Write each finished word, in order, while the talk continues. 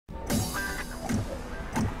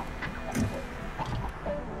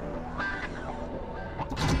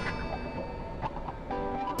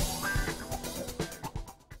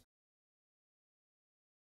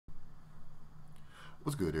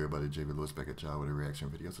What's good, everybody? JV Lewis back at y'all with a reaction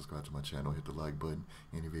video. Subscribe to my channel, hit the like button.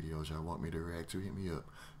 Any videos y'all want me to react to, hit me up.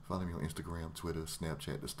 Follow me on Instagram, Twitter,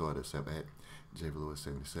 Snapchat, the start at Sept at JV Lewis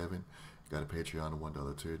 77. Got a Patreon, a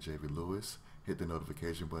 $1 tier, JV Lewis. Hit the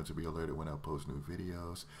notification button to be alerted when I post new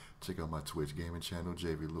videos. Check out my Twitch gaming channel,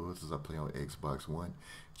 JV Lewis, as I play on Xbox One.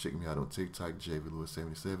 Check me out on TikTok, JV Lewis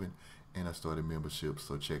 77. And I started memberships,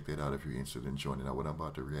 so check that out if you're interested in joining. Now, what I'm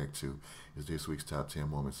about to react to is this week's top 10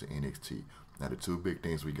 moments in NXT. Now, the two big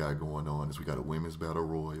things we got going on is we got a women's battle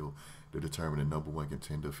royal to determine the #1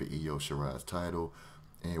 contender for Io Shirai's title,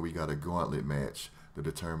 and we got a gauntlet match to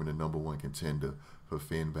determine the #1 contender for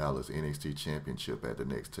Finn Balor's NXT championship at the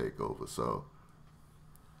next takeover. So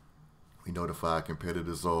we know the 5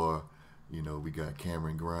 competitors are, you know, we got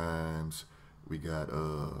Cameron Grimes, we got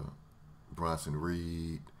Bronson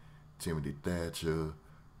Reed, Timothy Thatcher,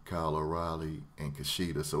 Kyle O'Reilly, and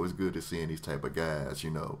Kushida. So it's good to see these type of guys,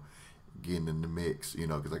 you know, getting in the mix, you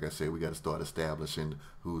know, because like I said, we got to start establishing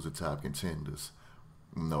who's the top contenders,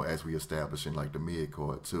 you know, as we establishing like the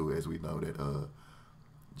mid-card too, as we know that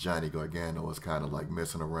Johnny Gargano is kind of like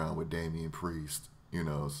messing around with Damian Priest, you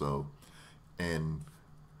know, so, and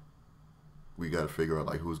we got to figure out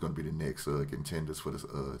like who's going to be the next contenders for this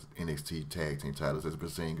NXT tag team titles. As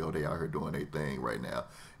Bazingo, they out here doing their thing right now,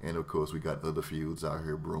 and of course we got other feuds out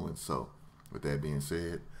here brewing. So with that being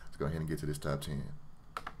said, let's go ahead and get to this top 10.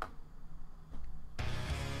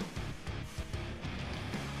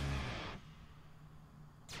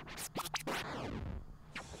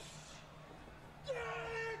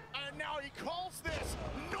 And now he calls this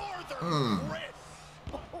Northern Grit.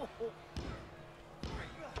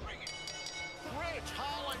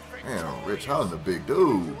 Damn, Rich Holland a big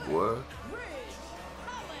dude, boy.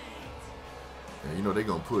 And you know they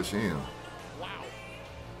gonna push him. Wow.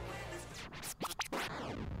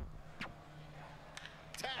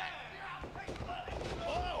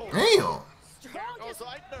 Damn.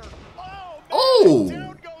 Oh.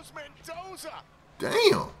 Down goes Mendoza.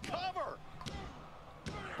 Damn. Cover.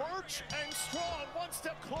 Birch and Strong one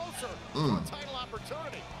step closer to a title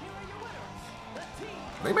opportunity.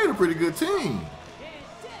 They made a pretty good team.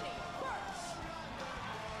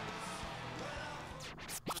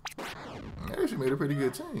 They actually made a pretty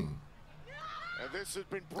good team.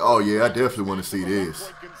 Oh yeah, I definitely want to see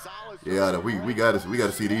this. Yeah, we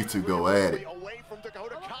gotta see these two go at it.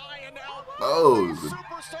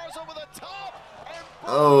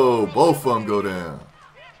 Oh, both of them go down.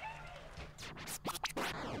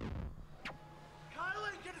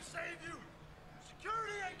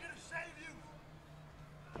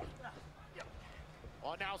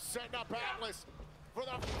 Oh, now setting up Atlas for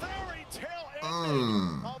the fairy tale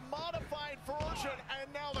ending, a modified version,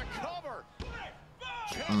 and now the cover.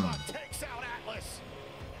 Ciampa takes out Atlas.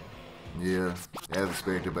 Yeah, as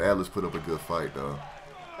expected, but Atlas put up a good fight though.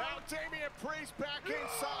 Now Damian Priest back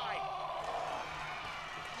inside.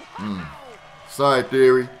 Sorry,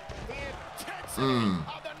 Theory.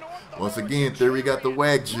 Once again, Theory got the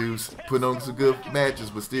whack juice. Putting on some good matches,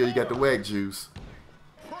 but still you got the whack juice.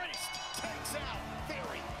 Priest takes out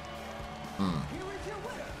Theory. Here is your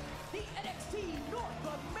winner, the NXT North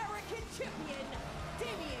American Champion,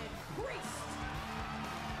 Damian Priest.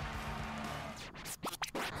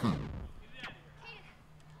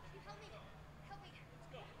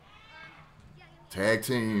 Tag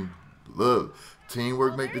team. Look,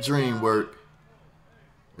 teamwork make the dream work.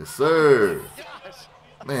 Yes, sir.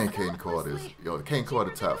 Man, Kane Carter is, Kane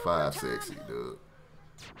Carter top 5 sexy, dude.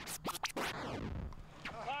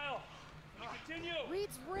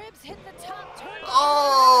 Reed's ribs hit the top turn.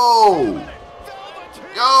 Oh!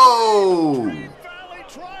 Yo!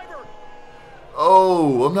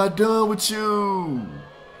 Oh, I'm not done with you.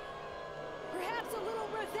 Perhaps a little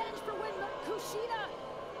revenge for when Kushida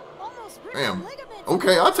almost ripped Damn. the ligaments.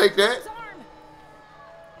 Okay, I'll take that.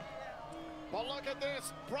 But look at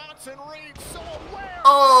this, Bronson Reed so aware.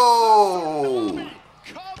 Oh!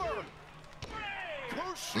 Cover.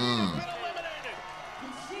 Kushida's been eliminated.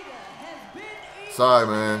 Sorry,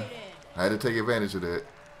 man. I had to take advantage of that.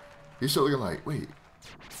 He's still looking like, wait,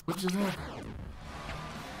 what just happened?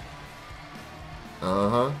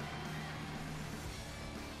 Uh-huh.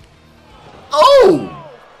 Oh!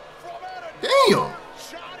 Damn!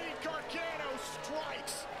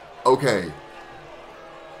 Okay.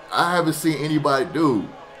 I haven't seen anybody, dude.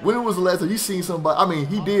 When was the last time you seen somebody? I mean,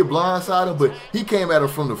 he did blindside him, but he came at him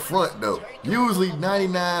from the front, though. Usually,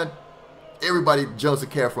 99, everybody jumps a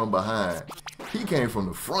cat from behind. He came from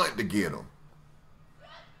the front to get him.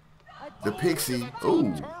 The Pixie.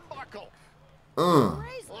 Ooh. Oh.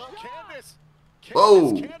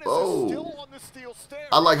 Oh.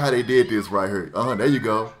 I like how they did this right here. There you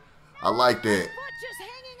go. I like that.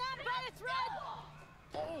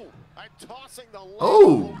 Oh, and tossing the leg.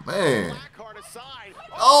 Oh, man. Blackheart aside.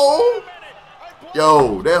 Oh. Wait a minute.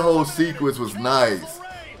 Yo, that whole sequence was nice.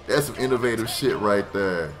 That's some innovative shit right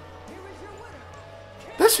there.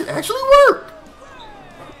 That shit actually worked.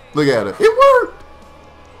 Look at it. It worked.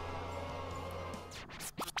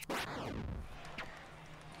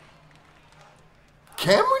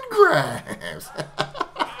 Cameron Grimes.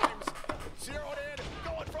 Zeroed in,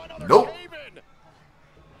 going for another Nope. cave-in.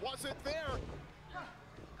 Wasn't there.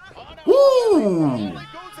 Oh, no. Woo. O'Reilly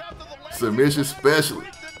goes after the leg. Submission special. With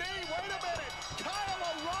the knee. Wait a minute. Kyle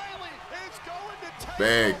O'Reilly is going to take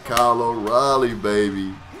Man, over. Kyle O'Reilly,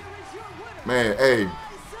 baby. Man, hey,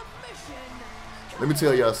 let me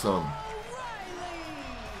tell y'all something.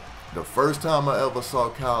 The first time I ever saw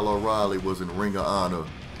Kyle O'Reilly was in Ring of Honor.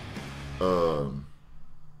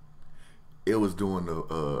 It was during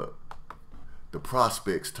the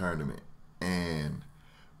Prospects tournament, and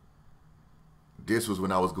this was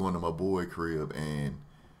when I was going to my boy crib, and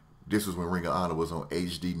this was when Ring of Honor was on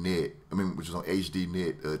HD Net. Which was on HD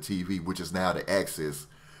Net TV, which is now the Access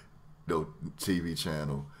TV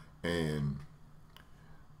channel, and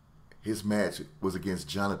his match was against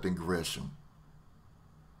Jonathan Gresham.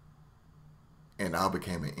 And I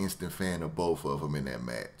became an instant fan of both of them in that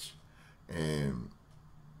match. And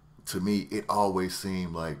to me, it always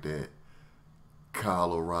seemed like that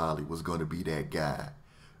Kyle O'Reilly was going to be that guy.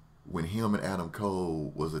 When him and Adam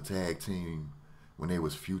Cole was a tag team, when they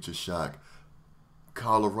was Future Shock,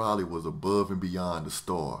 Kyle O'Reilly was above and beyond the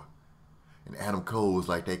star. And Adam Cole was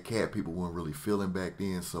like that cat people weren't really feeling back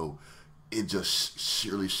then, so it just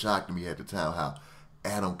surely shocked me at the time how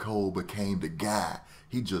Adam Cole became the guy.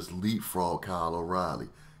 He just leapfrogged Kyle O'Reilly.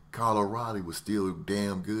 Kyle O'Reilly was still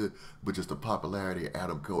damn good, but just the popularity of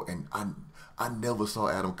Adam Cole. And I never saw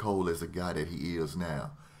Adam Cole as the guy that he is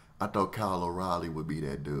now. I thought Kyle O'Reilly would be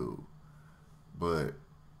that dude. But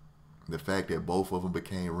the fact that both of them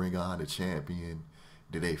became Ring of Honor champion,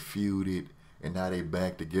 that they feuded, and now they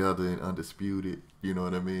back together and undisputed, you know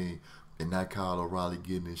what I mean? And now Kyle O'Reilly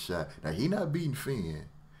getting his shot. Now, he not beating Finn.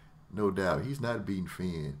 No doubt. He's not beating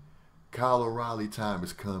Finn. Kyle O'Reilly time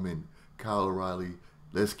is coming. Kyle O'Reilly,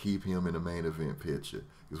 let's keep him in the main event picture,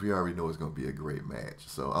 because we already know it's going to be a great match.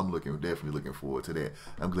 So I'm definitely looking forward to that.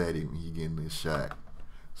 I'm glad he getting this shot.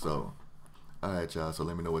 So, all right, y'all. So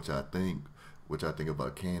let me know what y'all think. What y'all think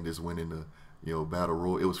about Candice winning the Battle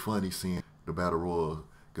Royal. It was funny seeing the Battle Royal,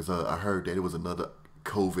 because I heard that it was another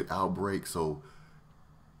COVID outbreak. So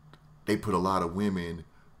they put a lot of women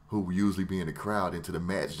who would usually be in the crowd into the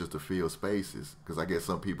match just to fill spaces, because I guess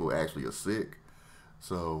some people actually are sick.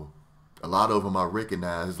 So a lot of them I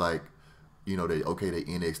recognize, like, they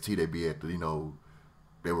NXT, they be at the,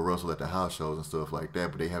 they will wrestle at the house shows and stuff like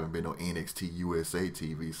that, but they haven't been on NXT USA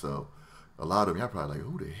TV. So a lot of them, y'all probably like,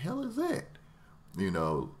 who the hell is that?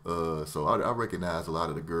 So I recognize a lot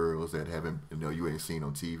of the girls that haven't, you ain't seen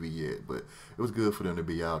on TV yet, but it was good for them to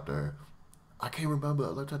be out there. I can't remember.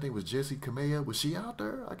 I think it was Jessie Kamea. Was she out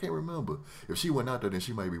there? I can't remember. If she went out there, then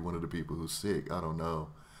she might be one of the people who's sick. I don't know.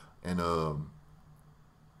 And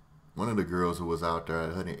one of the girls who was out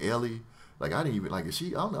there, her name Ellie. Like, I didn't even is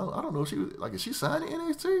she? I don't know. If she was like, is she signed to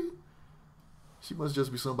NXT? She must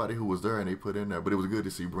just be somebody who was there and they put in there. But it was good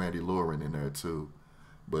to see Brandy Lauren in there too.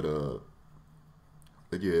 But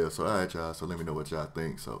yeah. So all right, y'all. So let me know what y'all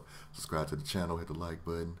think. So subscribe to the channel, hit the like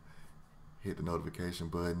button, hit the notification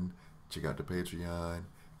button. Check out the Patreon,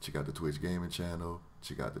 check out the Twitch gaming channel,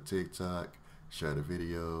 check out the TikTok, share the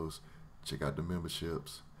videos, check out the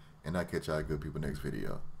memberships, and I'll catch y'all good people next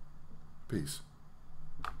video. Peace.